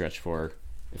play the stretch 4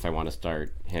 if I want to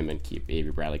start him and keep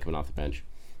Avery Bradley coming off the bench.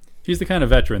 He's the kind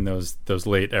of veteran those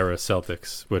late era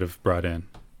Celtics would have brought in.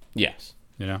 Yes.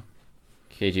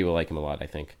 KG will like him a lot, I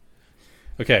think.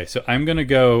 Okay, so I'm going to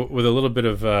go with a little bit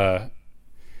of...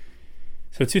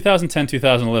 So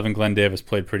 2010-2011, Glenn Davis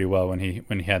played pretty well when he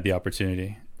had the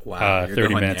opportunity. Wow,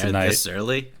 30 minutes a night, this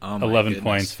early? Oh my 11 goodness.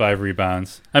 points, 5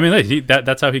 rebounds. I mean,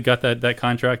 that's how he got that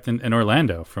contract in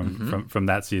Orlando from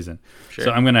that season. Sure.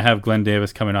 So I'm going to have Glenn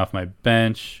Davis coming off my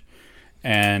bench,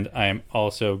 and I'm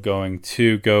also going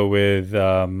to go with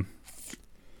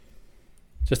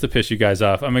just to piss you guys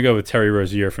off. I'm going to go with Terry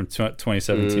Rozier from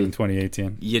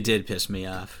 2017-2018. You did piss me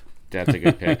off. That's a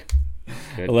good pick.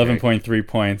 11.3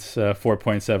 points,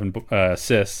 4.7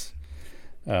 assists.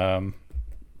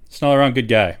 It's an all-around good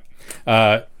guy.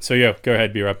 So, go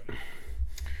ahead, B-Rob.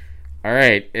 All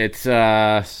right. It's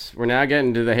we're now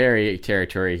getting to the hairy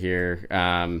territory here.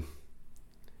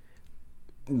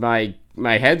 My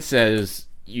head says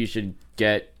you should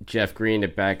get Jeff Green to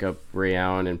back up Ray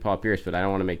Allen and Paul Pierce, but I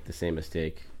don't want to make the same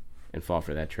mistake and fall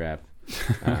for that trap.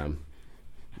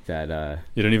 That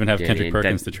you don't even have Kendrick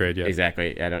Perkins to trade yet.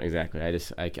 Exactly. I don't exactly.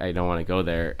 I don't want to go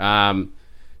there.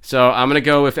 So I'm gonna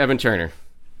go with Evan Turner,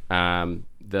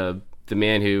 the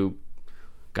man who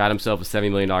got himself a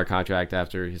 $70 million contract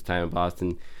after his time in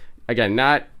Boston. Again,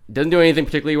 doesn't do anything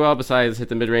particularly well besides hit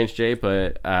the mid-range J,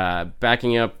 but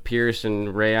backing up Pierce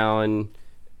and Ray Allen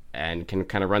and can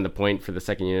kind of run the point for the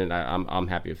second unit, I'm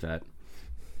happy with that.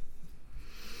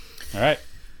 All right,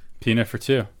 Pina for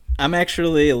 2. I'm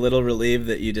actually a little relieved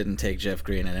that you didn't take Jeff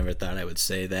Green. I never thought I would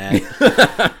say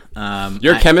that.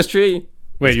 Your chemistry?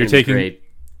 Wait, you're taking? Great.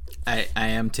 I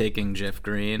am taking Jeff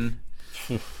Green.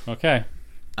 Okay.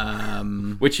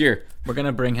 Which year? We're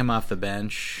gonna bring him off the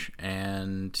bench,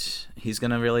 and he's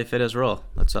gonna really fit his role.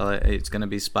 That's all. He's gonna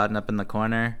be spotting up in the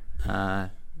corner,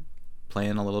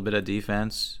 playing a little bit of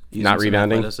defense, using not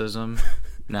rebounding. Athleticism.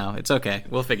 No, it's okay.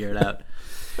 We'll figure it out.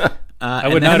 I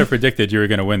would not have predicted you were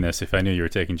going to win this if I knew you were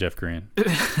taking Jeff Green.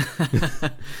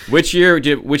 Which year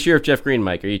of Jeff Green,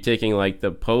 Mike? Are you taking like the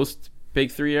post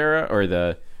Big Three era or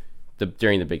the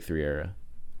during the Big Three era?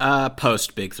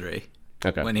 Post Big Three.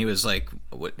 Okay. When he was like,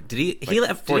 what, did he Like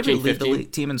left? 14, did he ever leave 15? the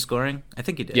team in scoring? I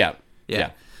think he did. Yeah.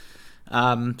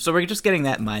 So we're just getting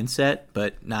that mindset,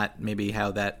 but not maybe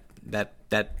how that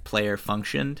player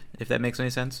functioned, if that makes any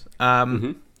sense.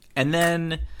 And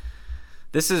then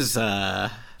this is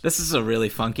a really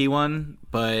funky one,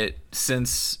 but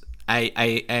since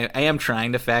I am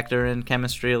trying to factor in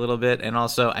chemistry a little bit, and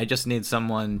also I just need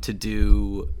someone to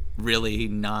do really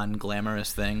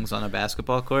non-glamorous things on a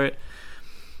basketball court,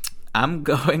 I'm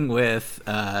going with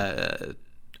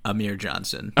Amir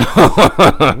Johnson.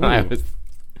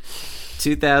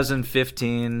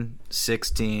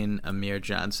 2015-16 Amir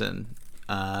Johnson.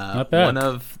 Not bad. One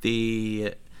of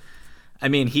the... I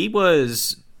mean, he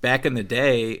was, back in the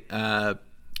day,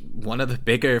 one of the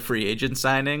bigger free agent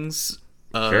signings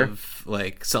of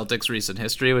like Celtics recent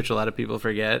history, which a lot of people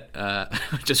forget,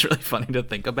 which is really funny to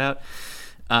think about.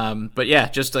 But yeah,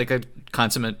 just like a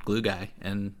consummate glue guy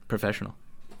and professional.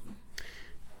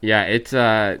 Yeah, it's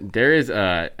there is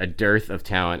a dearth of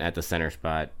talent at the center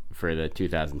spot for the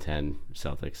 2010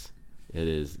 Celtics. It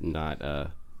is not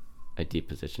a deep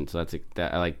position, so that's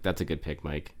a good pick,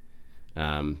 Mike.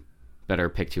 Better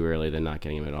pick too early than not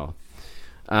getting him at all.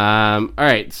 All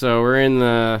right, so we're in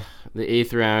the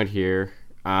 8th round here.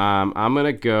 I'm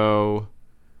gonna go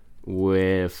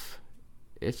with,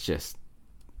 it's just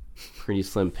pretty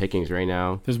slim pickings right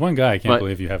now. There's one guy I can't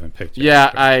believe you haven't picked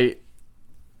yet. Yeah,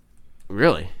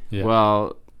 Really? Yeah.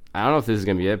 Well, I don't know if this is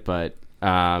going to be it, but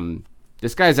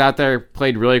this guy's out there,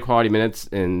 played really quality minutes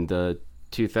in the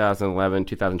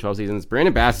 2011-2012 seasons.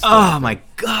 Brandon Bass. Oh, my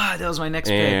God. That was my next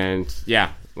pick. And,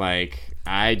 yeah,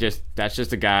 that's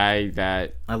just a guy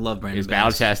that I love Brandon is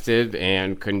Bass. battle-tested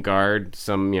and can guard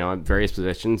some, various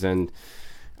positions. And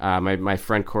my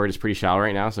front court is pretty shallow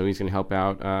right now, so he's going to help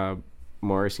out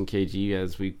Morris and KG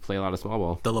as we play a lot of small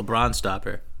ball. The LeBron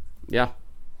stopper. Yeah.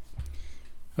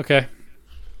 Okay.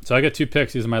 So I got 2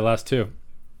 picks. These are my last 2.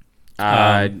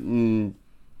 No,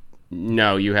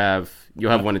 you'll have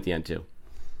one at the end too.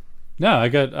 No,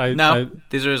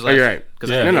 these are his Oh, last. you're right.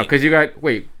 Yeah. Because you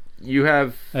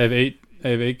have. I have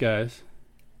 8 guys.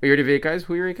 Oh, you already have 8 guys.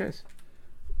 Who are your 8 guys?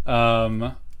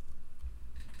 I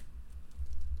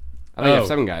I think you have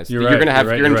 7 guys. You're gonna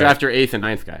right. draft your 8th and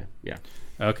 9th guy. Yeah.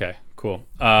 Okay, cool.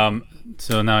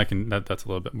 So now I can. That's a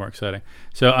little bit more exciting.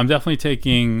 So I'm definitely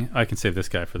taking. I can save this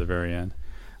guy for the very end.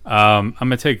 I'm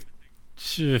going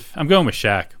going with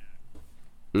Shaq.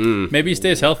 Maybe he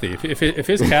stays healthy. If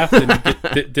his calf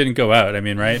didn't go out, I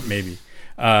mean, right? Maybe.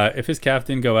 If his calf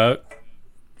didn't go out,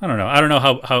 I don't know. I don't know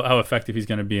how effective he's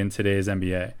going to be in today's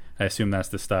NBA. I assume that's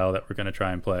the style that we're going to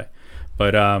try and play.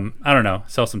 But I don't know.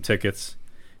 Sell some tickets.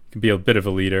 Can be a bit of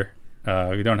a leader.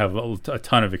 We don't have a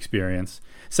ton of experience.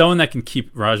 Someone that can keep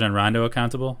Rajon Rondo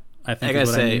accountable, I think. I gotta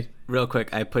say, real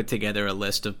quick, I put together a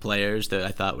list of players that I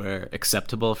thought were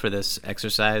acceptable for this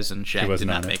exercise, and Shaq did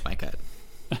not make my cut.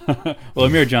 Well,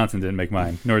 Amir Johnson didn't make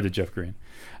mine, nor did Jeff Green.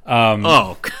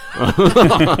 So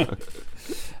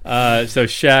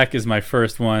Shaq is my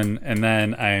first one, and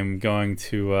then I'm going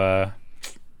to.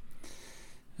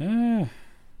 I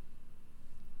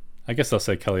guess I'll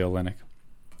say Kelly Olynyk.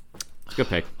 It's a good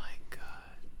pick. Oh my God.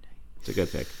 It's a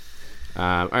good pick.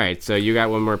 All right, so you got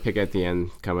one more pick at the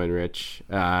end coming, Rich.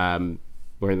 This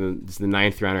is the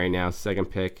 9th round right now, 2nd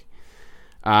pick.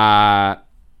 I'm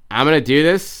going to do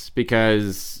this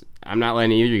because I'm not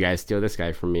letting either of you guys steal this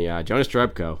guy from me. Jonas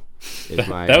Jerebko is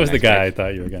my That was the guy pick. I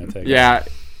thought you were going to take. Yeah,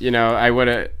 I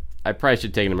probably should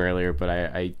have taken him earlier, but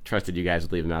I trusted you guys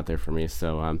to leave him out there for me.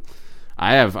 So I'm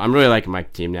really liking my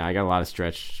team now. I got a lot of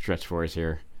stretch fours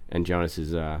here, and Jonas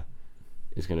is going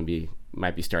to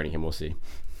might be starting him. We'll see.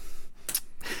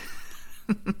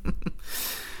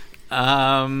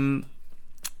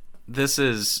 This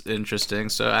is interesting.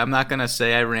 So I'm not gonna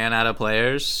say I ran out of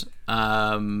players.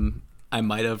 I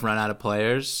might have run out of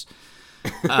players.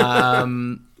 I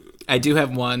do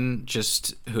have one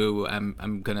just who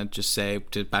I'm gonna just say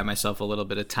to buy myself a little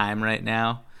bit of time right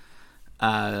now.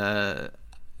 We're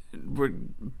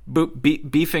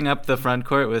beefing up the front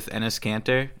court with Enes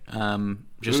Kanter.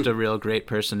 Just a real great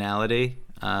personality,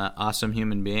 awesome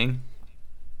human being.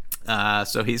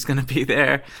 So he's going to be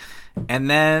there. And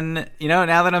then,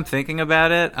 now that I'm thinking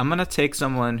about it, I'm going to take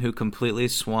someone who completely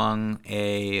swung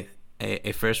a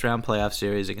first-round playoff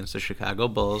series against the Chicago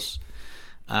Bulls,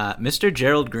 Mr.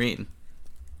 Gerald Green.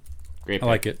 Great pick.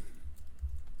 I like it.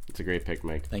 It's a great pick,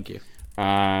 Mike. Thank you.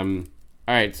 All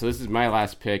right, so this is my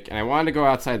last pick, and I wanted to go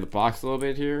outside the box a little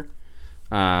bit here.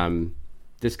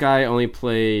 This guy only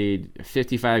played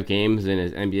 55 games in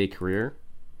his NBA career,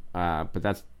 but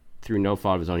that's through no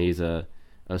fault of his own. He's a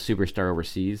superstar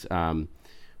overseas.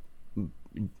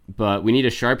 But we need a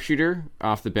sharpshooter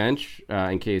off the bench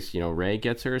in case Ray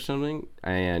gets hurt or something.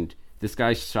 And this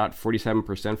guy shot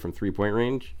 47% from 3-point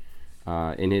range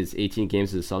in his 18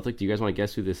 games as a Celtic. Do you guys want to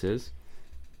guess who this is?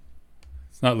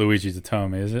 It's not Luigi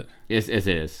Zatome, is it? Yes, it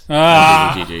is.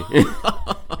 I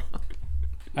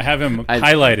have him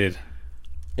highlighted.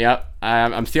 Yep,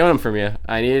 I'm stealing him from you.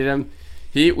 I needed him.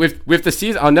 He with the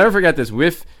season. I'll never forget this.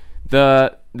 With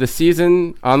the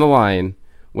season on the line,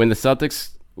 when the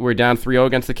Celtics were down 3-0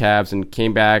 against the Cavs and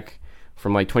came back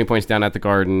from 20 points down at the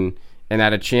Garden and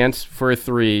had a chance for a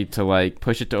 3 to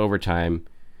push it to overtime,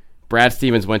 Brad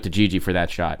Stevens went to Gigi for that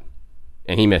shot,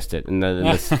 and he missed it, and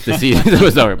the season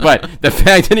was over. But the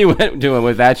fact that he went to him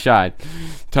with that shot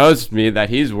tells me that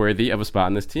he's worthy of a spot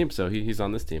on this team, so he's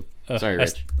on this team. Sorry,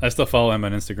 Rich. I still follow him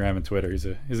on Instagram and Twitter.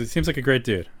 He seems like a great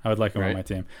dude. I would like him on my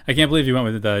team. I can't believe you went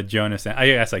with Jonas. I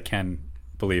guess I can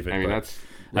believe it. I mean, but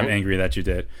I'm angry that you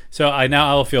did. So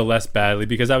I'll feel less badly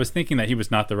because I was thinking that he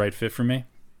was not the right fit for me.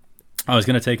 I was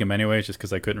going to take him anyways just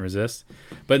because I couldn't resist.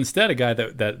 But instead, a guy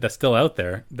that's still out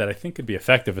there that I think could be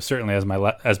effective, certainly as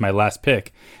my last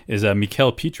pick, is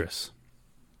Mikael Pietrus.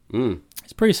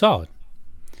 He's pretty solid.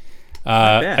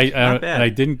 Not bad. I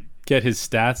didn't get his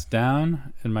stats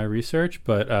down in my research,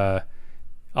 but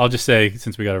I'll just say,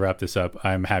 since we got to wrap this up,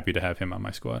 I'm happy to have him on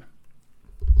my squad.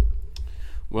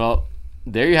 Well,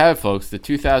 there you have it, folks. The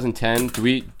 2010.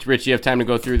 Rich, you have time to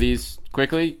go through these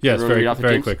quickly? Yes,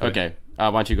 very quickly. Okay. Why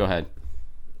don't you go ahead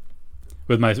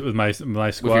with my squad?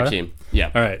 With your team. Yeah.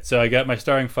 All right. So I got my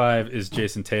starting 5 is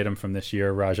Jason Tatum from this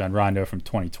year, Rajon Rondo from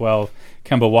 2012,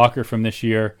 Kemba Walker from this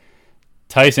year,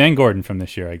 Tice and Gordon from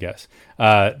this year, I guess.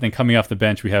 Then coming off the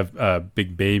bench, we have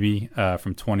Big Baby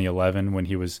from 2011 when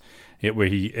where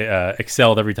he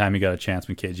excelled every time he got a chance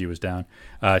when KG was down.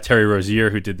 Terry Rozier,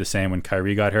 who did the same when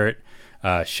Kyrie got hurt.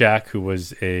 Shaq, who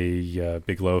was a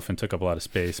big loaf and took up a lot of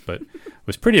space, but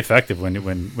was pretty effective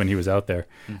when he was out there.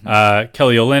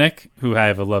 Kelly Olynyk, who I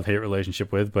have a love-hate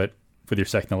relationship with, but with your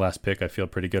second to last pick, I feel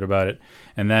pretty good about it.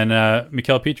 And then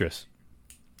Mikael Pietrus.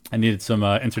 I needed some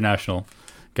international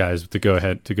guys to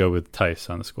go with Tice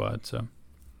on the squad. So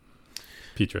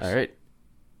Pietrus. All right.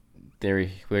 There you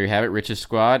have it, Rich's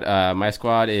squad. My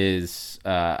squad is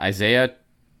Isaiah,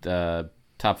 the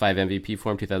top 5 MVP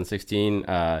for him, 2016.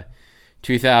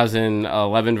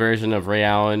 2011 version of Ray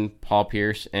Allen, Paul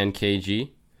Pierce, and KG,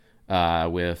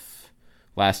 with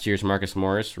last year's Marcus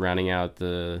Morris rounding out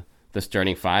the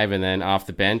starting 5. And then off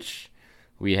the bench,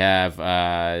 we have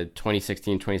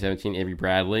 2016-2017 Avery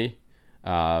Bradley,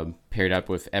 paired up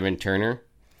with Evan Turner.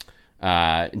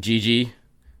 Gigi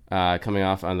coming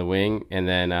off on the wing, and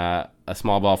then a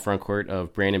small ball front court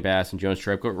of Brandon Bass and Jonas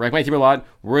Jerebko. Like my team a lot.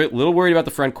 We're a little worried about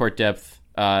the front court depth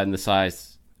and the size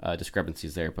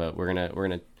discrepancies there, but we're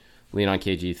gonna lean on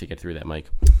KG to get through that, Mike.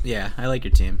 Yeah, I like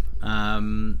your team.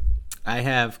 I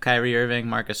have Kyrie Irving,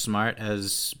 Marcus Smart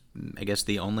as, I guess,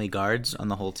 the only guards on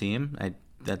the whole team.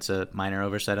 That's a minor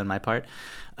oversight on my part.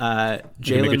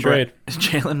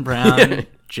 Jaylen Brown,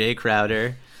 Jay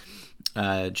Crowder,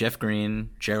 Jeff Green,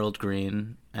 Gerald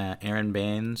Green, Aaron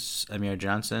Baines, Amir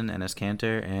Johnson, Enes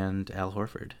Kanter, and Al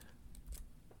Horford.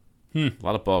 A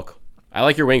lot of bulk. I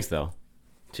like your wings though,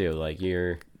 too. I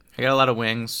got a lot of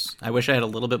wings. I wish I had a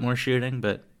little bit more shooting,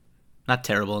 but not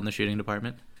terrible in the shooting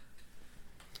department.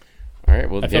 All right,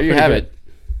 well, there you have it.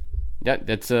 Yeah,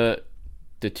 that's the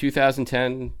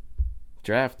 2010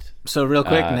 draft. So real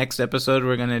quick, next episode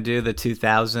we're gonna do the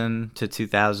 2000 to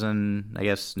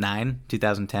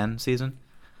 2010 season.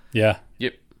 Yeah.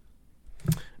 Yep.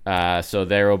 So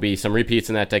there will be some repeats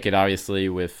in that decade, obviously,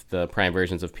 with the prime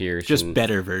versions of Pierce. Just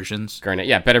better versions. Garnett.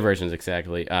 Yeah, better versions,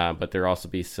 exactly. But there will also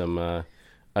be some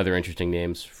other interesting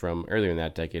names from earlier in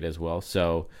that decade as well.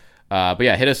 So, but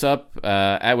yeah, hit us up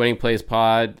at Winning Plays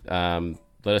Pod.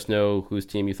 Let us know whose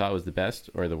team you thought was the best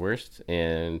or the worst,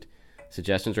 and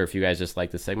suggestions, or if you guys just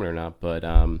like the segment or not. But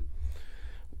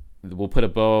we'll put a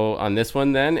bow on this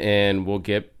one then, and we'll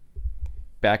get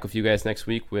back with you guys next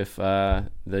week with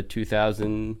the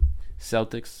 2016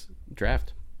 Celtics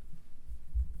draft.